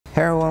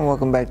Hey everyone,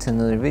 welcome back to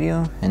another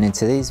video, and in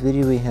today's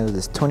video we have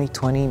this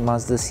 2020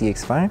 Mazda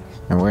CX-5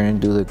 and we're going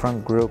to do the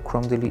front grille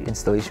chrome delete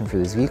installation for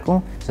this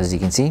vehicle. So as you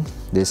can see,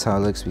 this is how it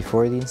looks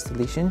before the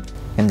installation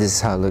and this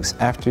is how it looks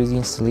after the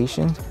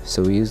installation.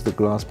 So we use the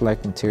gloss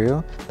black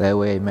material, that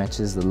way it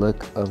matches the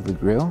look of the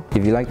grille.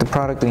 If you like the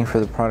product, link for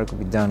the product will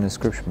be down in the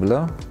description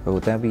below. But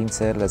with that being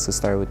said, let's get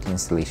started with the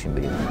installation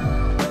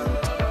video.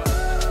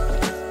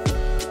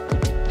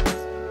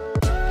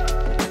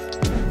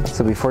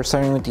 So before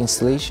starting with the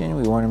installation,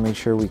 we want to make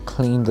sure we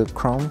clean the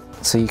chrome.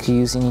 So you can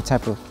use any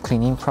type of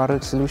cleaning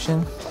product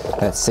solution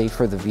that's safe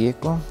for the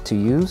vehicle to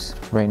use.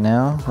 Right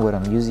now, what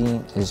I'm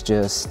using is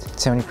just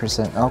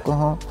 70%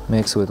 alcohol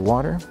mixed with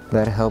water.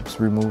 That helps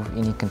remove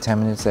any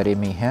contaminants that it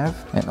may have.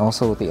 And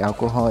also with the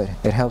alcohol,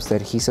 it helps the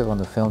adhesive on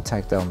the film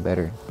tack down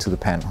better to the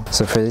panel.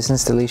 So for this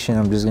installation,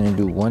 I'm just going to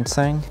do one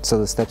side. So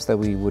the steps that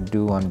we would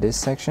do on this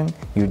section,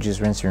 you would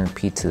just rinse and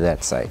repeat to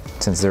that side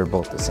since they're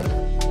both the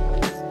same.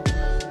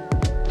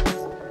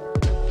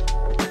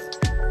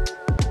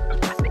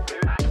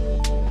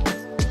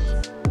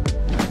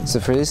 So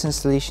for this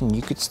installation,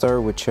 you could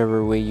start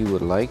whichever way you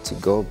would like to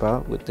go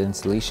about with the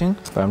installation,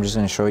 but I'm just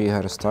going to show you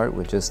how to start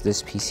with just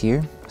this piece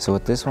here. So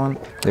with this one,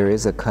 there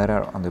is a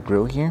cutout on the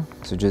grille here,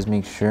 so just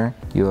make sure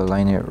you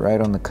align it right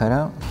on the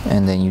cutout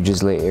and then you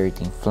just lay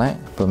everything flat.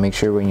 But make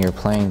sure when you're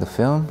applying the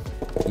film,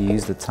 you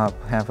use the top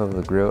half of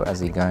the grille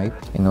as a guide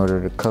in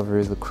order to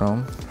cover the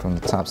chrome from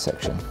the top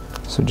section.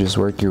 So just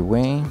work your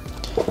way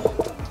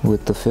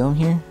with the film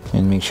here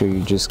and make sure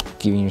you're just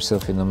giving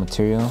yourself enough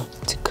material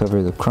to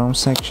cover the chrome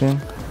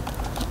section.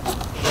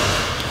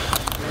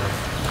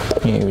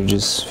 Yeah, we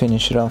just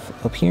finish it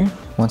off up here.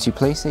 Once you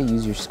place it,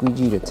 use your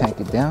squeegee to tack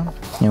it down.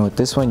 And with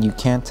this one, you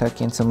can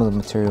tuck in some of the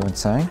material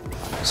inside.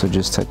 So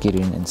just tuck it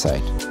in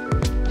inside.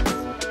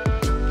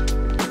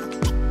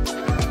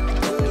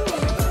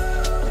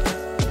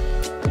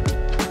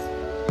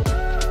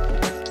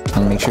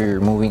 And make sure you're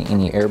removing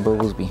any air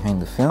bubbles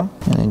behind the film,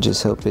 and then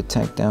just help it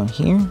tack down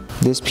here.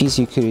 This piece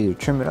you could either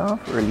trim it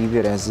off or leave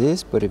it as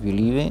is, but if you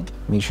leave it,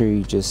 make sure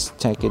you just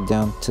tack it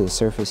down to the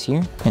surface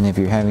here. And if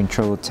you're having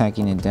trouble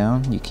tacking it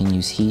down, you can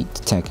use heat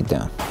to tack it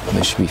down.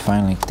 It should be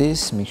fine like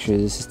this. Make sure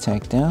this is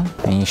tacked down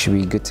and you should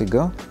be good to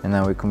go. And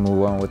now we can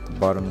move on with the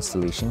bottom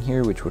installation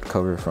here, which would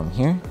cover from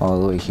here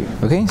all the way here.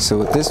 Okay, so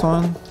with this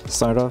one,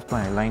 start off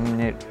by aligning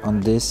it on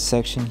this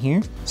section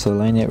here. So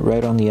align it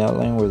right on the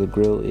outline where the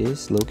grille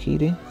is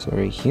located. So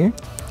right here,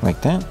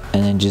 like that.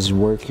 And then just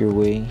work your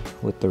way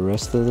with the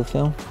rest of the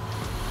film.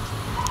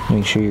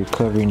 Make sure you're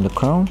covering the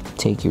chrome.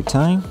 Take your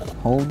time,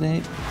 hold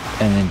it,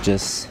 and then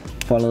just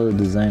follow the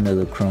design of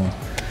the chrome.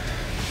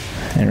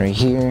 And right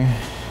here,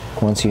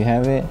 once you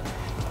have it,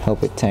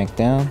 help it tack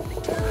down.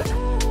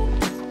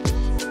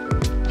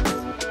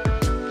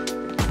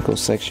 Go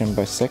section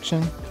by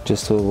section,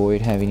 just to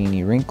avoid having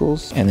any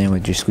wrinkles. And then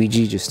with your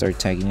squeegee, just start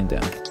tagging it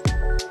down.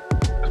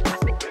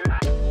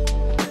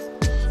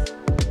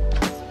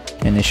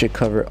 And it should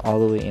cover all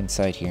the way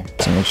inside here.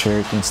 So make sure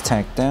everything's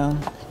tacked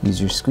down. Use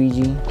your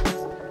squeegee.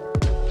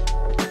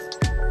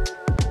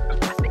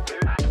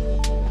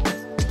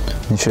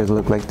 It should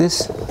look like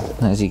this.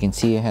 As you can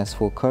see, it has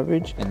full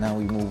coverage. And now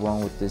we move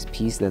on with this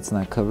piece that's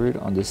not covered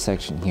on this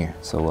section here.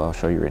 So I'll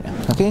show you right now.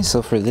 Okay,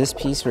 so for this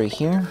piece right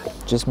here,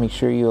 just make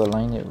sure you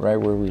align it right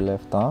where we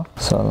left off.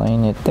 So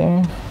align it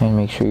there and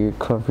make sure you're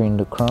covering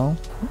the chrome.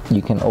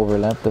 You can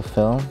overlap the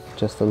film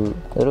just a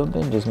little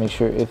bit. Just make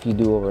sure if you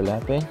do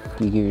overlap it,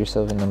 you give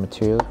yourself enough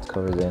material to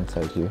cover the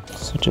inside here.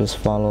 So just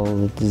follow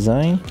the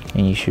design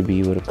and you should be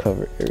able to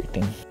cover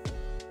everything.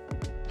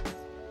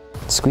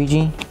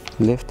 Squeegee.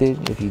 Lift it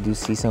if you do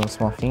see some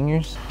small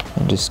fingers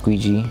and just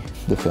squeegee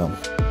the film.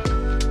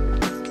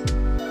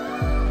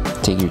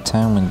 Take your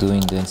time when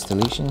doing the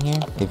installation here.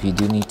 If you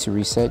do need to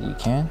reset, you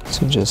can.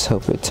 So just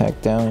help it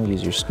tack down,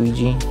 use your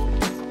squeegee.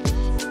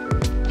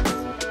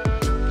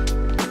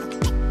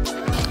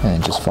 And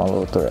then just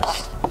follow the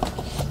rest.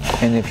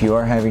 And if you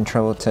are having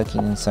trouble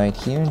tucking inside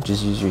here,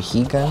 just use your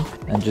heat gun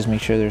and just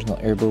make sure there's no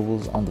air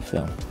bubbles on the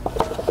film.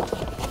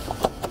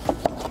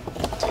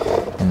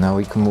 And now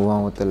we can move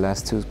on with the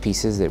last two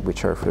pieces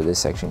which are for this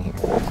section here.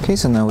 Okay,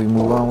 so now we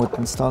move on with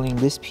installing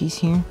this piece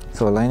here.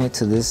 So align it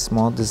to this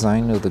small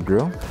design of the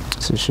grille.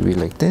 So it should be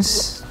like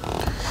this.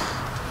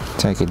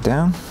 Tack it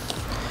down.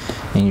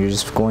 And you're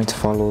just going to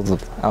follow the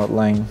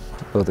outline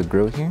of the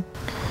grille here.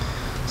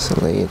 So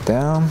lay it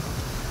down.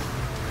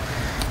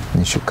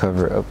 And it should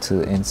cover up to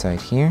the inside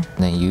here.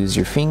 And then use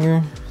your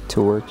finger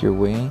to work your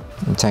way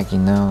and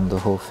tacking down the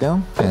whole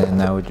film. And then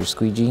now with your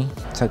squeegee,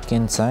 tuck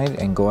inside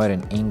and go at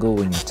an angle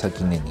when you're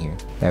tucking in here.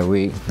 That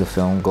way the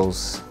film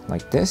goes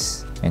like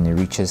this and it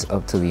reaches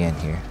up to the end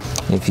here.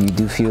 If you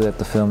do feel that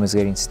the film is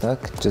getting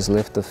stuck, just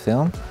lift the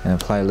film and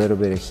apply a little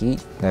bit of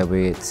heat. That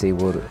way it's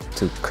able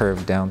to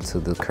curve down to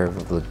the curve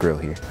of the grille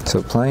here. So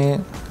apply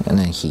it and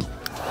then heat.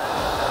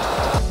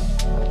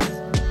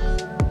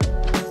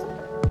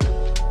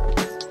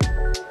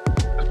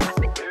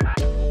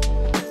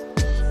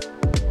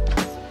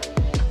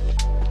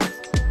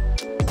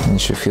 It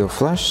should feel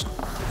flush.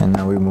 And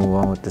now we move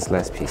on with this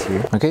last piece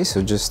here. Okay,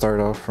 so just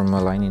start off from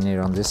aligning it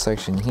on this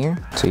section here.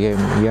 So yeah,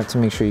 you have to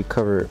make sure you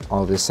cover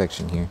all this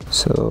section here.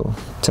 So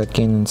tuck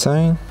in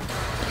inside,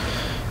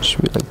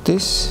 should be like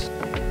this.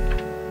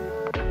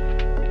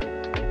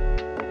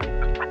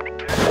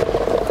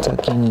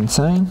 Tuck in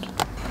inside,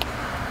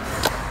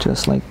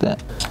 just like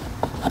that.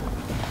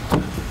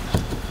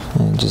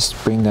 And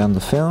just bring down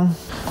the film,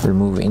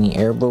 remove any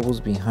air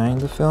bubbles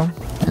behind the film,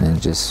 and then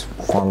just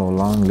follow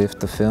along, lift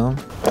the film.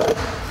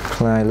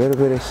 Apply a little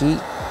bit of heat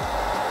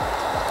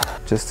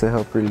just to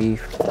help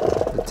relieve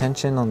the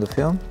tension on the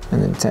film,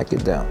 and then tack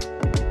it down.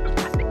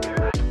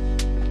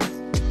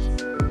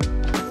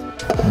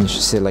 And it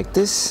should sit like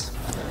this,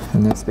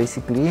 and that's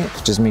basically it.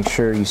 Just make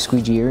sure you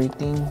squeegee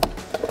everything,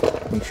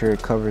 make sure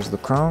it covers the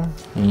chrome,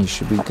 and you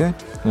should be good.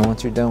 And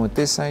once you're done with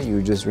this side, you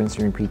would just rinse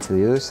and repeat to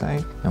the other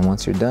side. And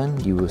once you're done,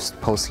 you will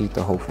post heat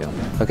the whole film.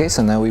 Okay,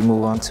 so now we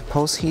move on to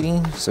post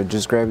heating. So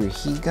just grab your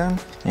heat gun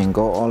and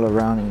go all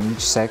around in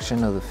each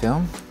section of the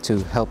film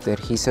to help the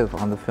adhesive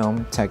on the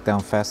film tack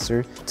down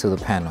faster to the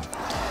panel.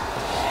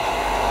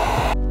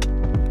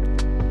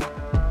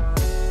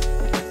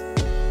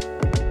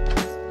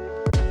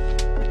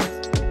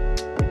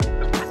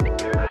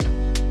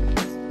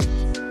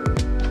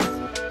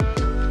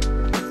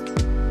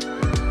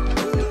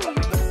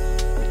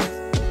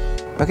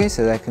 Okay,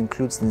 so that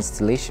concludes the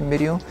installation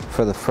video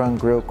for the front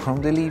grille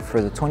chrome delete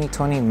for the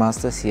 2020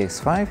 Mazda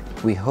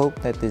CX-5. We hope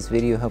that this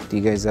video helped you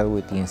guys out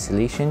with the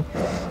installation.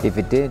 If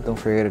it did, don't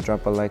forget to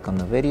drop a like on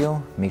the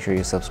video. Make sure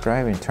you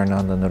subscribe and turn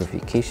on the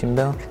notification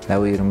bell.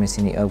 That way you don't miss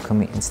any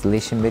upcoming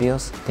installation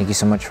videos. Thank you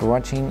so much for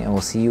watching, and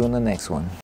we'll see you in the next one.